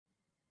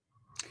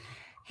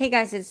Hey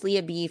guys, it's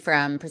Leah B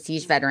from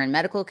Prestige Veteran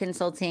Medical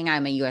Consulting.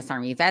 I'm a U.S.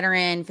 Army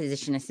veteran,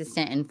 physician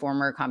assistant, and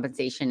former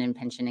compensation and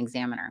pension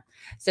examiner.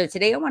 So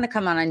today I want to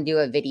come on and do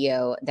a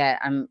video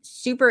that I'm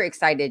super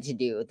excited to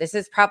do. This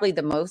is probably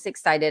the most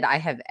excited I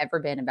have ever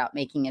been about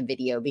making a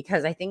video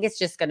because I think it's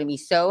just going to be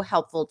so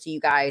helpful to you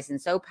guys and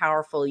so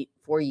powerful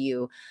for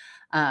you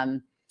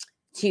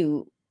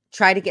to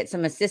try to get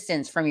some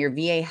assistance from your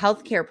VA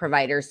healthcare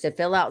providers to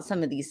fill out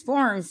some of these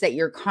forms that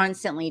you're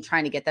constantly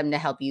trying to get them to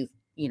help you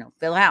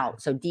fill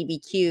out. So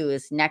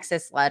DBQs,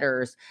 Nexus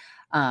letters,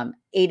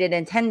 aided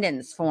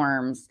attendance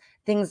forms,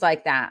 things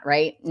like that,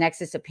 right?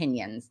 Nexus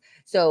opinions.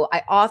 So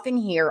I often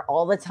hear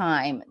all the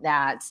time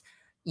that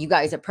you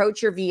guys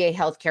approach your VA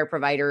healthcare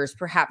providers.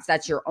 Perhaps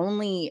that's your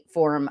only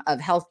form of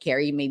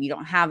healthcare. You maybe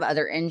don't have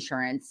other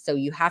insurance. So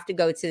you have to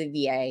go to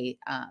the VA.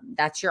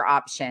 That's your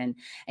option.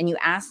 And you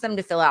ask them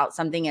to fill out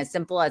something as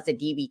simple as a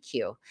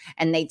DBQ.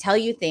 And they tell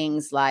you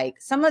things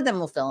like, some of them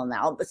will fill them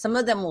out, but some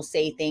of them will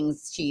say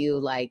things to you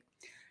like,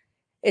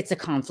 it's a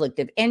conflict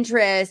of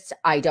interest.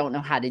 I don't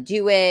know how to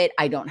do it.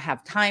 I don't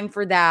have time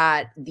for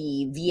that.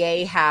 The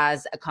VA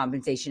has a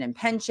compensation and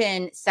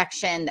pension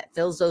section that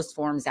fills those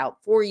forms out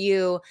for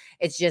you.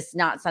 It's just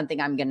not something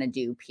I'm going to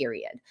do,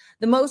 period.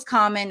 The most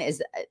common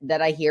is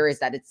that I hear is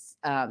that it's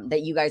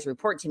that you guys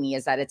report to me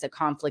is that it's a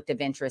conflict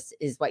of interest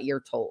is what you're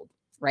told,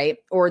 right?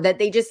 Or that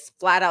they just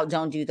flat out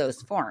don't do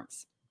those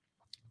forms.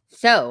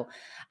 So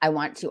I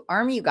want to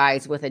arm you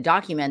guys with a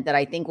document that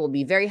I think will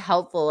be very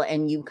helpful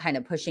in you kind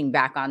of pushing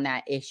back on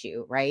that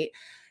issue, right?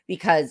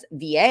 Because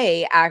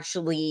VA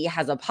actually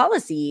has a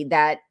policy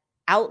that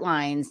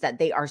outlines that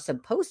they are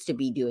supposed to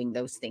be doing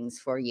those things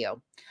for you.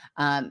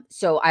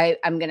 So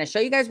I'm going to show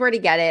you guys where to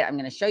get it. I'm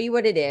going to show you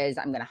what it is.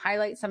 I'm going to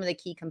highlight some of the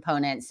key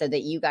components so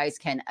that you guys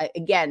can,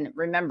 again,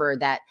 remember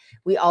that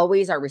we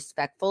always are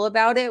respectful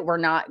about it. We're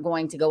not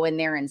going to go in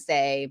there and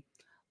say,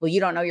 well, you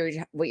don't know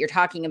what you're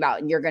talking about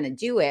and you're going to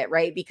do it,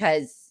 right?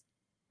 Because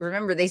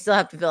remember, they still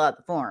have to fill out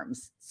the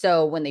forms.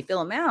 So when they fill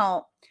them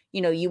out,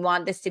 you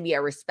want this to be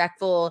a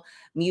respectful,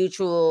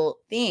 mutual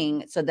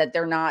thing so that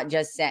they're not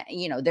just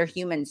saying, they're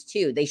humans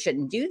too. They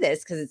shouldn't do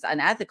this because it's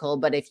unethical.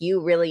 But if you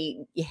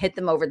really hit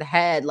them over the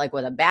head, like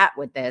with a bat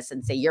with this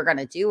and say, you're going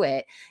to do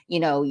it,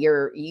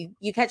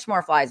 you catch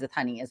more flies with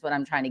honey is what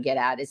I'm trying to get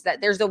at, is that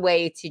there's a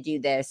way to do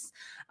this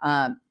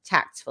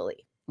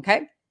tactfully.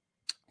 Okay.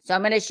 So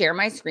I'm going to share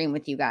my screen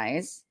with you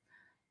guys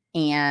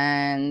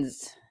and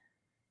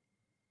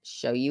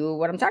show you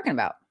what I'm talking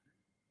about.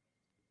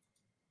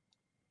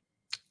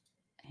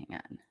 Hang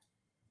on.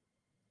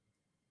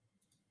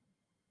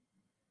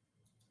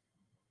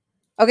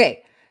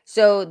 Okay.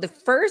 So the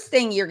first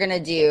thing you're going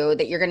to do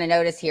that you're going to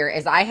notice here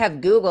is I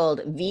have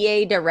Googled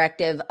VA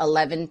Directive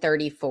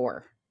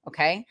 1134.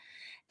 Okay.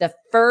 The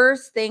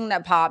first thing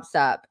that pops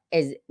up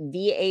is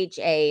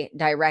VHA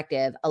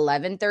Directive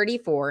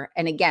 1134.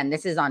 And again,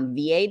 this is on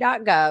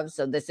va.gov.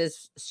 So this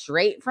is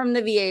straight from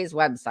the VA's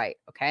website.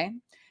 Okay.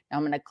 Now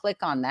I'm going to click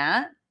on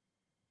that.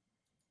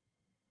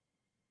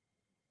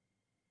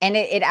 And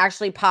it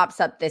actually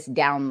pops up this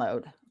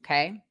download.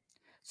 Okay.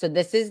 So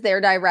this is their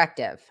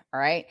directive. All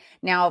right.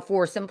 Now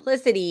for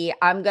simplicity,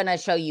 I'm going to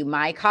show you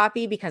my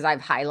copy because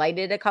I've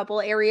highlighted a couple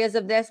areas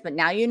of this, but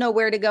now you know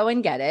where to go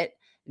and get it.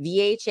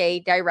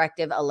 VHA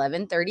Directive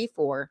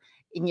 1134,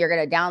 and you're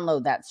going to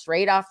download that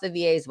straight off the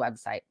VA's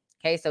website.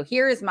 Okay, so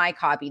here is my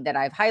copy that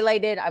I've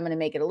highlighted. I'm going to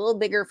make it a little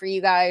bigger for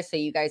you guys so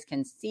you guys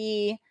can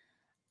see.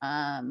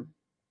 Let's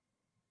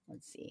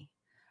see.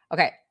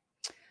 Okay.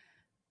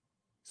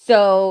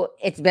 So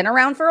it's been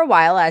around for a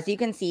while. As you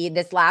can see,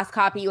 this last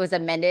copy was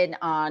amended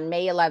on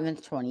May 11th,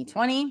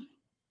 2020.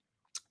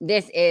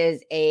 This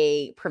is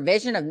a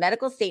provision of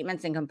medical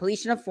statements and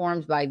completion of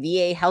forms by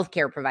VA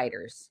healthcare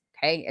providers.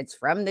 Okay, it's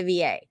from the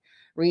VA.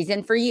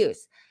 Reason for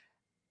use,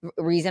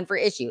 reason for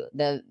issue.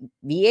 The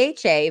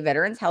VHA,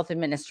 Veterans Health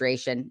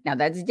Administration. Now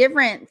that's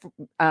different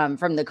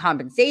from the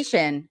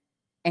compensation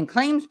and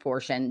claims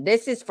portion.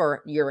 This is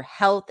for your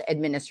health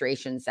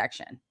administration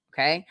section.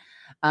 Okay,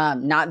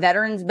 not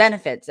Veterans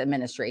Benefits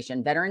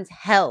Administration, Veterans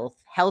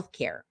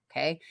Healthcare.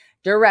 Okay,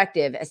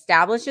 directive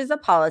establishes a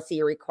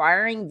policy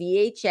requiring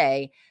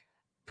VHA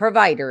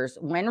providers,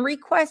 when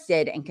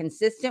requested and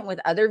consistent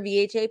with other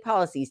VHA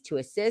policies, to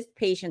assist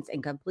patients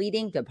in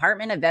completing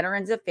Department of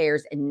Veterans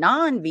Affairs and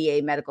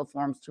non-VA medical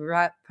forms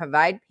to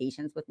provide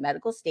patients with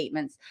medical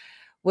statements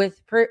with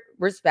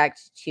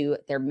respect to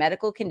their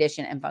medical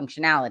condition and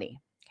functionality.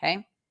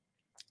 Okay.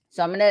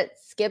 So I'm going to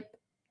skip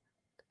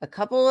a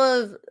couple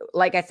of,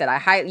 like I said,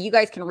 you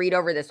guys can read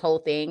over this whole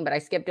thing, but I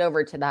skipped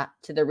over to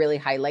the really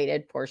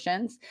highlighted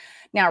portions.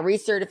 Now,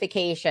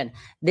 recertification.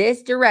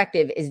 This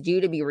directive is due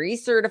to be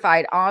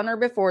recertified on or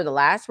before the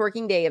last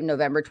working day of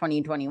November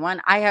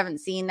 2021. I haven't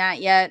seen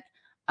that yet.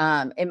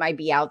 It might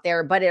be out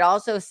there, but it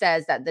also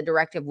says that the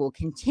directive will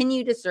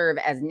continue to serve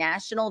as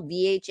national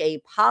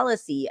VHA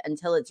policy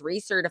until it's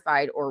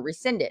recertified or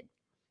rescinded.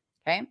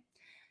 Okay.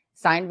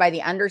 Signed by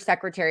the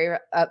Undersecretary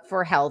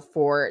for Health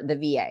for the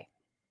VA.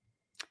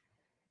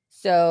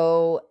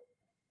 So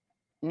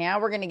now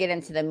we're going to get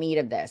into the meat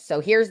of this. So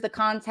here's the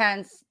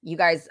contents. You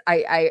guys,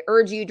 I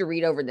urge you to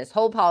read over this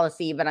whole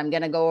policy, but I'm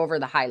going to go over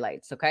the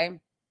highlights, okay?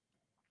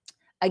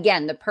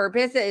 Again, the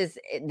purpose is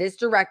this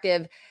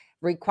directive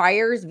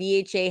requires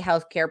VHA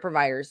healthcare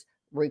providers,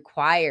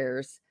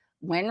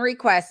 when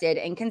requested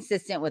and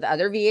consistent with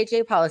other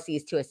VHA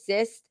policies, to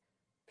assist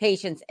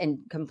patients in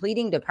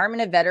completing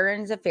Department of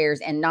Veterans Affairs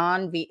and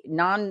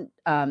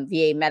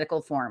non-VA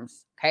medical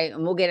forms, okay?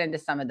 And we'll get into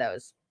some of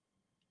those.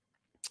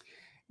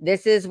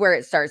 This is where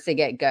it starts to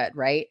get good,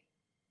 right?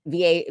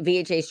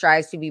 VHA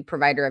strives to be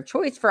provider of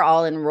choice for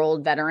all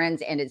enrolled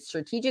veterans, and its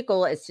strategic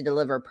goal is to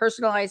deliver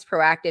personalized,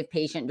 proactive,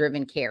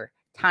 patient-driven care.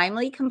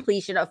 Timely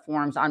completion of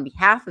forms on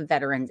behalf of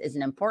veterans is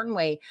an important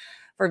way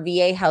for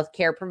VA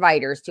healthcare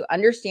providers to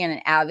understand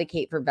and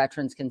advocate for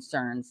veterans'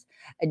 concerns.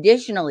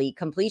 Additionally,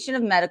 completion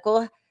of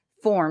medical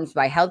forms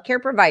by healthcare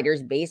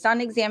providers based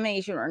on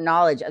examination or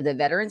knowledge of the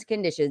veteran's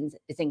conditions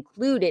is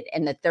included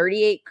in the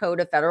 38 Code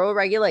of Federal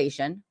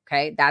Regulation.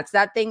 Okay, that's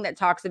that thing that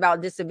talks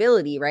about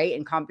disability, right,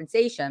 and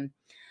compensation,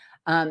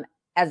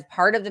 as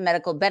part of the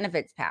medical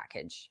benefits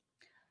package,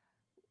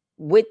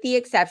 with the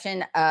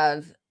exception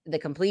of the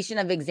completion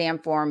of exam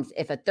forms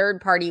if a third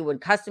party would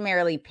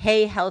customarily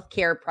pay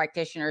healthcare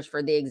practitioners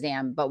for the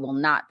exam but will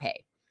not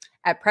pay.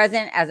 At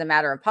present, as a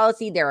matter of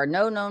policy, there are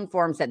no known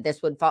forms that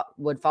this would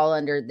fall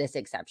under this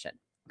exception.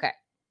 Okay.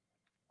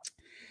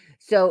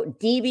 So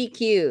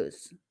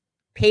DBQs,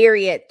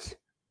 period,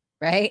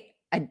 right?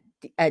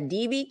 A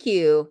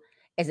DBQ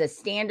is a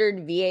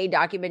standard VA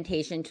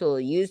documentation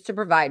tool used to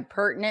provide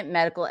pertinent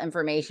medical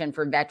information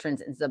for veterans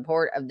in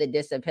support of the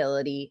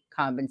disability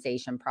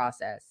compensation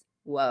process.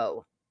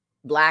 Whoa.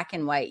 Black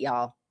and white,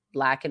 y'all.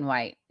 Black and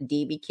white.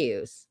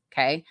 DBQs.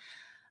 Okay.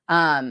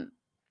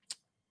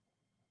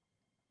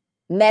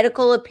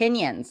 Medical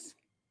opinions.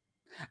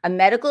 A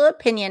medical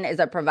opinion is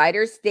a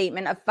provider's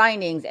statement of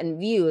findings and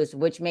views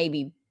which may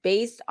be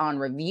based on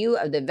review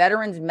of the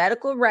veteran's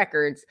medical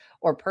records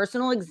or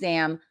personal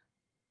exam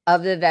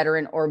of the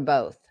veteran, or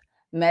both.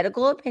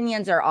 Medical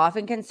opinions are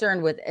often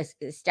concerned with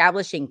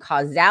establishing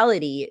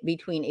causality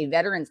between a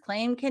veteran's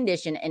claimed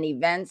condition and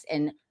events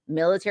in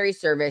military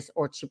service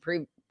or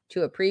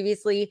to a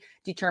previously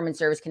determined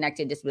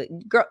service-connected disability.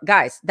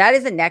 Guys, that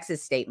is a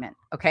nexus statement,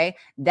 okay?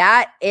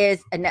 That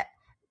is a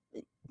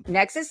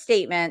nexus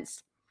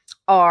statements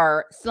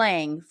are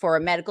slang for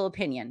a medical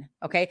opinion,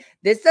 okay?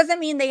 This doesn't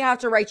mean they have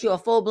to write you a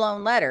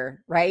full-blown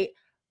letter, right?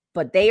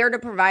 But they are to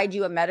provide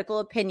you a medical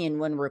opinion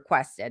when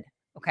requested,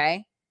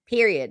 okay?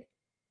 Period.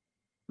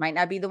 Might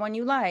not be the one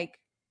you like,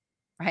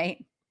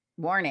 right?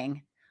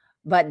 Warning.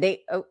 But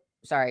they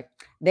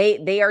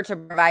are to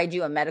provide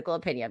you a medical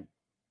opinion,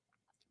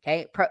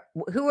 okay?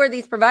 Who are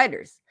these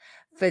providers?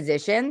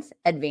 Physicians,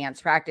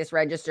 advanced practice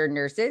registered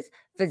nurses,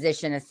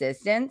 physician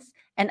assistants,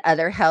 and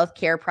other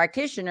healthcare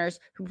practitioners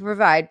who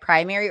provide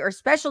primary or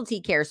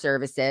specialty care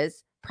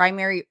services,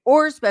 primary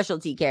or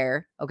specialty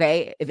care,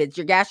 okay? If it's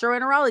your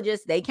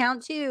gastroenterologist, they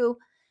count too,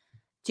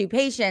 to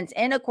patients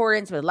in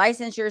accordance with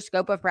licensure,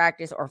 scope of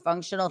practice, or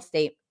functional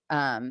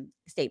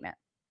statement.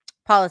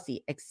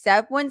 Policy,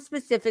 except when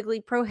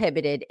specifically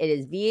prohibited, it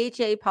is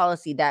VHA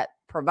policy that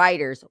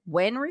providers,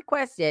 when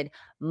requested,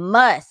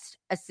 must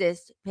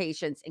assist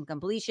patients in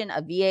completion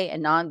of VA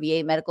and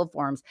non-VA medical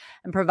forms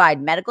and provide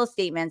medical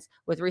statements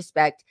with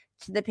respect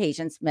to the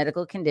patient's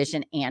medical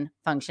condition and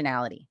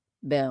functionality.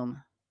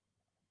 Boom.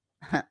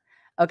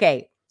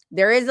 Okay,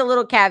 there is a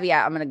little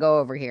caveat I'm going to go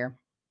over here.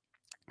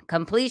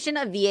 Completion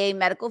of VA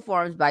medical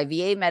forms by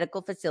VA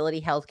medical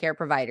facility healthcare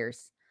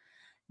providers.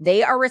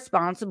 They are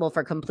responsible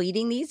for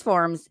completing these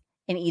forms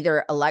in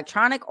either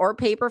electronic or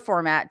paper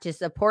format to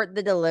support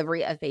the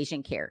delivery of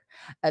patient care.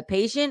 A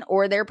patient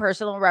or their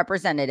personal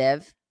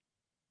representative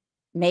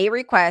may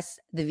request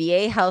the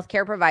VA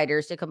healthcare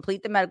providers to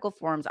complete the medical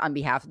forms on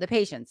behalf of the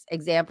patients.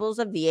 Examples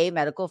of VA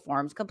medical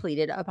forms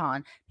completed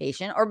upon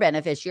patient or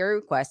beneficiary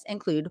requests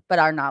include, but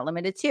are not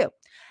limited to,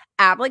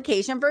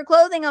 application for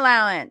clothing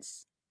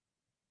allowance,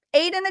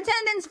 aid and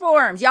attendance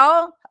forms,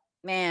 y'all.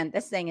 Man,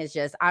 this thing is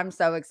just, I'm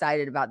so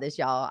excited about this,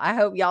 y'all. I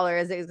hope y'all are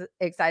as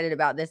excited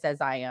about this as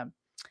I am.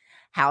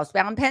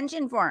 Housebound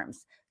pension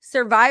forms,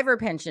 survivor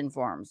pension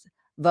forms,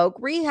 voc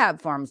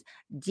rehab forms,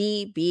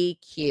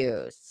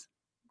 DBQs,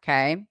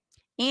 okay?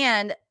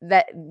 And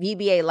that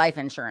VBA life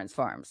insurance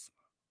forms.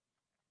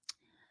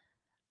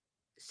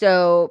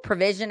 So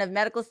provision of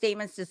medical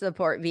statements to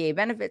support VA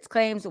benefits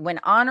claims. When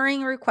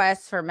honoring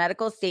requests for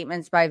medical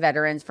statements by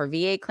veterans for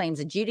VA claims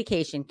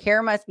adjudication,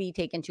 care must be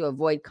taken to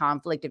avoid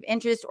conflict of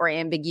interest or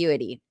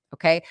ambiguity.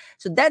 Okay.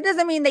 So that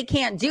doesn't mean they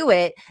can't do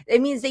it.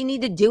 It means they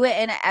need to do it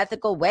in an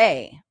ethical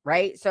way,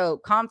 right? So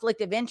conflict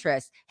of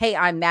interest. Hey,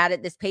 I'm mad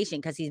at this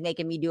patient because he's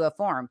making me do a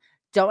form.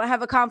 Don't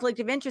have a conflict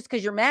of interest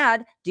because you're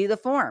mad. Do the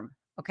form.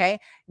 Okay.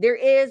 There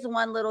is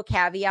one little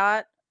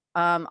caveat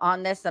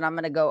on this that I'm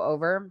going to go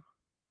over.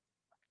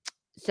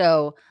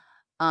 So,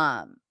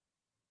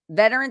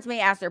 Veterans may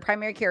ask their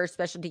primary care or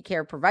specialty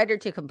care provider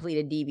to complete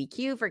a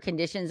DBQ for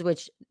conditions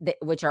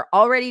which are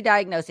already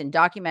diagnosed and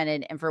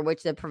documented and for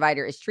which the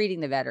provider is treating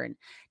the veteran.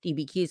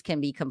 DBQs can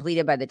be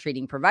completed by the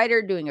treating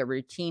provider doing a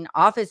routine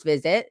office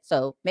visit.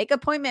 So make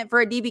appointment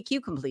for a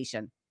DBQ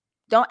completion.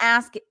 Don't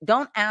ask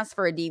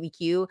for a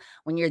DBQ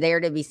when you're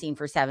there to be seen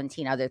for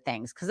 17 other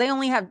things because they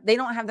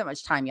don't have that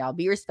much time, y'all.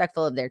 Be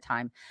respectful of their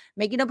time.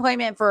 Make an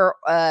appointment for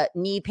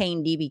knee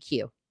pain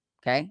DBQ.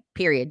 Okay,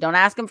 period. Don't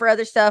ask them for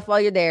other stuff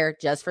while you're there,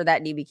 just for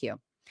that DBQ.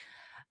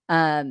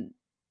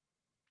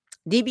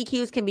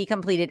 DBQs can be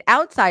completed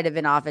outside of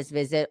an office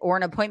visit, or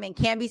an appointment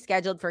can be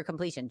scheduled for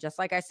completion. Just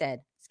like I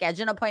said,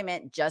 schedule an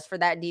appointment just for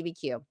that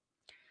DBQ.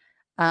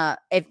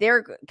 If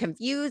they're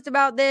confused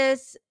about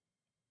this,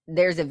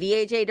 there's a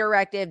VHA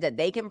directive that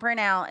they can print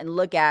out and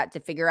look at to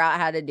figure out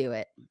how to do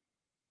it.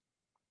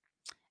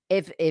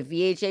 If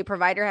VHA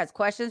provider has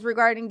questions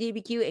regarding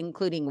DBQ,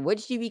 including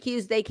which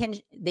DBQs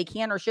they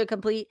can or should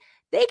complete,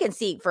 they can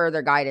seek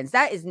further guidance.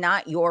 That is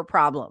not your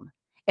problem.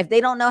 If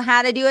they don't know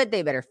how to do it,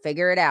 they better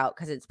figure it out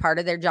because it's part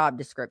of their job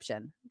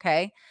description.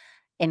 Okay.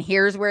 And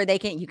here's where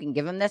you can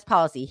give them this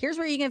policy. Here's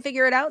where you can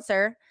figure it out,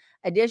 sir.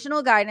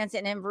 Additional guidance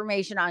and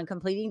information on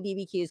completing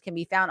DBQs can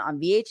be found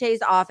on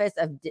VHA's Office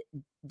of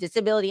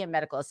Disability and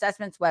Medical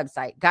Assessments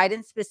website.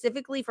 Guidance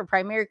specifically for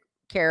primary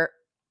care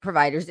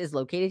providers is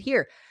located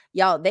here.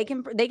 Y'all, they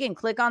can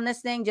click on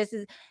this thing just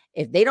as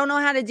if they don't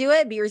know how to do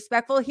it, be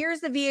respectful. Here's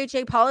the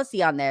VHA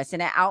policy on this,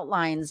 and it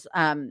outlines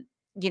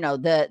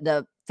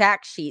the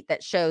fact sheet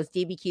that shows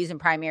DBQs and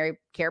primary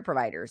care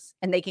providers,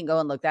 and they can go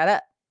and look that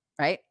up,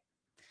 right?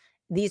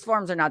 These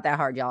forms are not that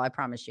hard, y'all, I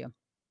promise you.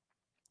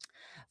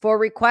 For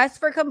requests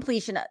for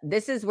completion,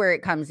 this is where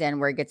it comes in,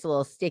 where it gets a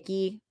little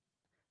sticky.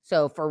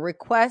 So for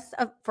requests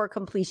for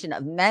completion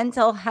of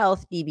mental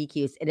health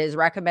DBQs, it is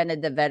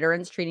recommended the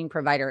veterans treating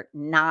provider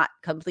not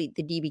complete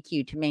the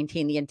DBQ to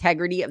maintain the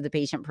integrity of the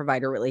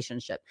patient-provider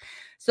relationship.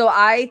 So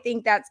I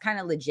think that's kind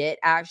of legit,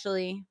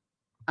 actually.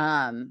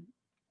 I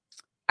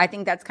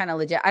think that's kind of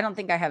legit. I don't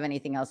think I have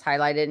anything else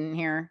highlighted in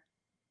here.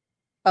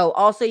 Oh,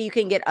 also, you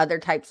can get other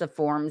types of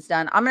forms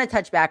done. I'm going to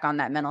touch back on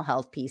that mental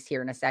health piece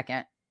here in a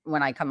second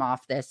when I come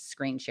off this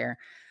screen share.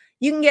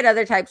 You can get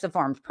other types of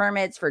forms,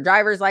 permits for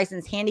driver's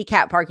license,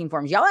 handicap parking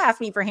forms. Y'all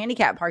ask me for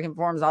handicap parking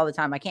forms all the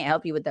time. I can't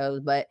help you with those,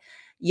 but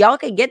y'all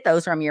can get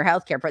those from your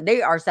healthcare.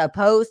 They are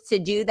supposed to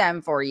do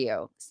them for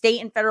you.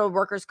 State and federal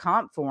workers'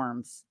 comp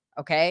forms,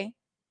 okay?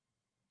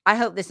 I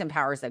hope this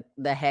empowers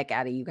the heck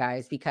out of you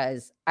guys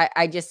because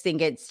I just think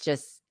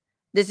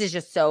this is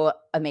just so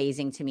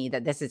amazing to me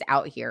that this is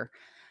out here.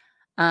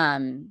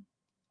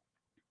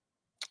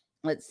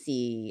 Let's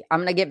see. I'm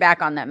going to get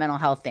back on that mental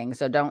health thing,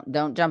 so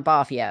don't jump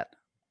off yet.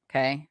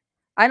 Okay.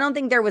 I don't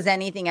think there was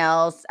anything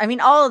else. I mean,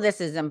 all of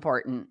this is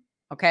important.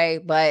 Okay.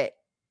 But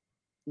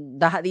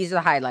these are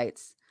the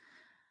highlights.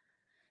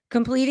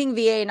 Completing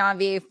VA,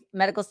 non-VA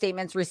medical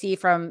statements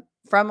received from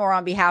or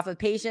on behalf of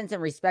patients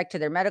in respect to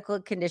their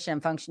medical condition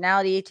and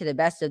functionality to the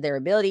best of their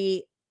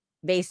ability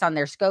based on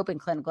their scope and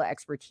clinical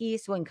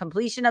expertise. When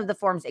completion of the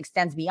forms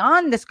extends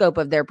beyond the scope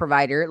of their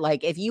provider,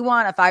 like if you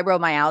want a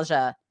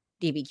fibromyalgia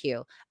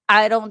DBQ,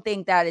 I don't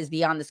think that is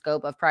beyond the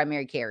scope of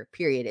primary care,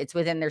 period. It's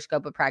within their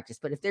scope of practice.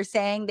 But if they're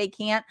saying they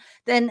can't,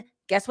 then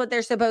guess what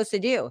they're supposed to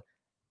do?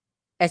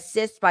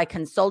 Assist by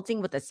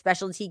consulting with a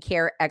specialty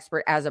care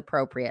expert as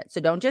appropriate. So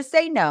don't just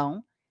say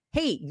no.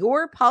 Hey,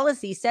 your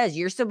policy says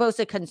you're supposed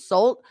to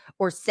consult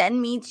or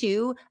send me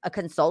to a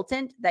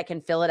consultant that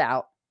can fill it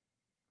out.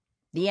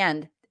 The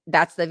end.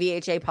 That's the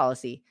VHA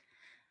policy.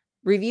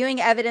 Reviewing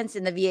evidence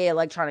in the VA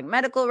electronic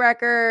medical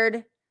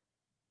record,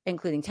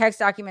 including text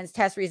documents,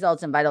 test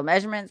results, and vital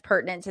measurements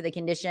pertinent to the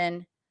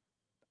condition,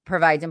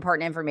 provides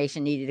important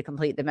information needed to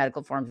complete the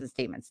medical forms and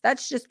statements.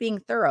 That's just being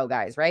thorough,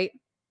 guys, right?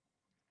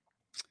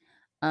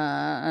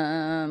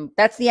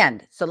 That's the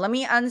end. So let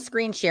me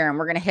unscreen share, and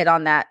we're going to hit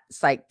on that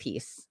psych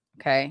piece,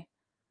 okay?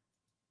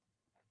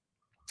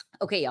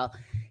 Okay, y'all.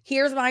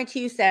 Here's my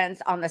 2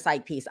 cents on the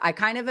psych piece. I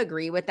kind of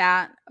agree with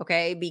that,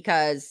 okay?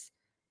 Because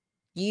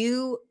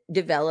you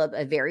develop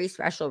a very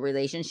special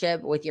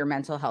relationship with your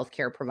mental health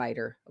care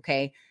provider,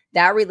 okay?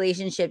 That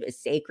relationship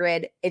is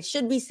sacred. It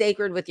should be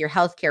sacred with your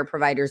healthcare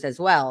providers as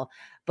well.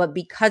 But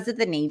because of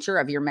the nature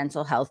of your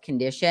mental health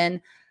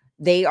condition,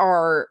 they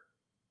are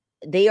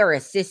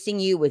assisting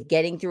you with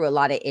getting through a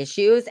lot of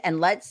issues.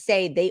 And let's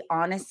say they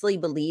honestly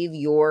believe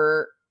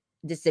your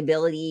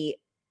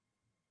disability,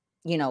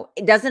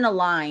 it doesn't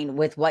align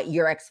with what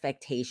your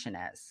expectation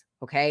is.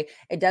 Okay.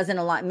 It doesn't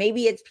align.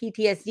 Maybe it's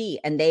PTSD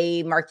and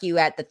they mark you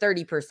at the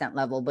 30%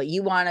 level, but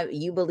you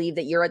believe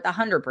that you're at the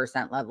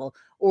 100% level.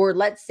 Or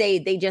let's say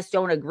they just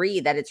don't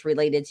agree that it's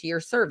related to your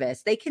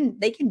service. They can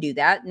do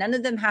that. None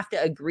of them have to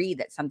agree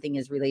that something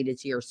is related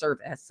to your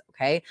service.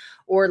 Okay.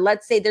 Or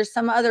let's say there's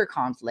some other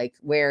conflict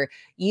where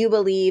you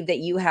believe that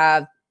you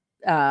have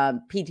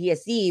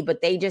PTSD,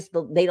 but they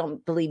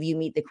don't believe you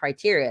meet the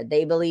criteria.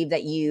 They believe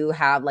that you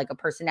have like a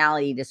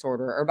personality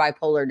disorder or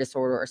bipolar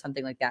disorder or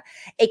something like that.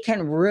 It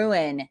can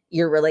ruin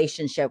your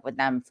relationship with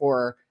them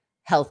for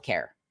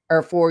healthcare.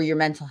 or for your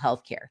mental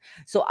health care.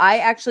 So I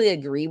actually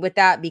agree with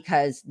that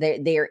because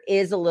there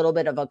is a little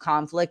bit of a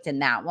conflict in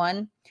that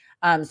one.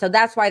 So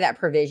that's why that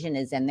provision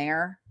is in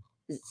there,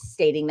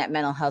 stating that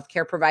mental health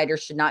care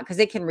providers should not, because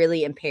it can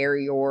really impair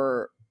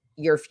your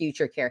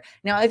future care.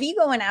 Now, if you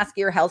go and ask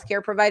your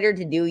healthcare provider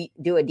to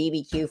do a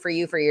DBQ for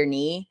you for your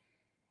knee,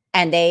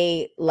 and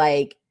they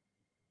like,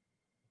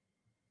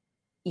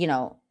 you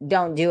know,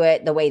 don't do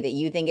it the way that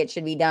you think it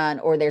should be done,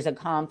 or there's a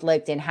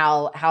conflict in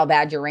how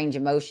bad your range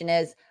of motion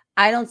is,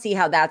 I don't see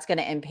how that's going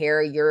to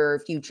impair your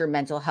future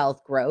mental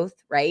health growth,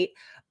 right?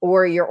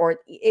 Or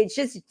it's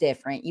just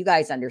different. You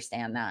guys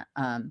understand that.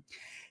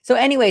 So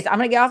anyways, I'm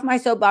going to get off my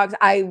soapbox.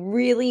 I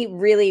really,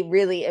 really,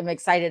 really am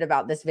excited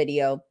about this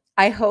video.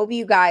 I hope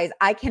you guys,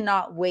 I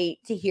cannot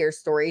wait to hear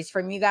stories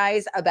from you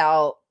guys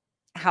about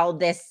how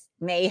this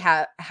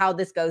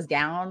goes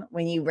down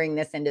when you bring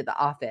this into the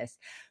office.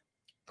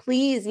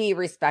 Please be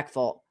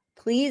respectful.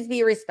 Please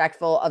be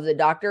respectful of the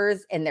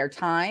doctors and their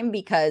time,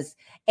 because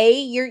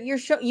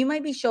you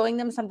might be showing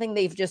them something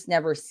they've just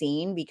never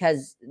seen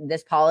because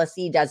this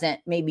policy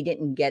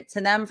didn't get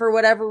to them for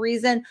whatever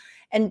reason.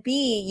 And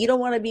B, you don't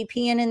want to be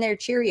peeing in their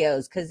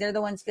Cheerios because they're the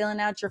ones filling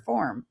out your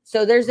form.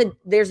 So there's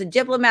a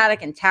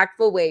diplomatic and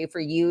tactful way for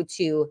you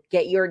to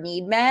get your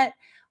need met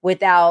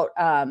without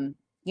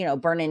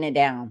burning it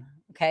down.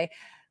 Okay.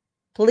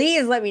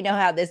 Please let me know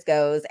how this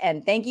goes.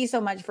 And thank you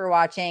so much for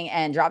watching,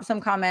 and drop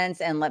some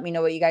comments and let me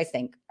know what you guys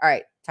think. All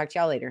right. Talk to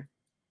y'all later.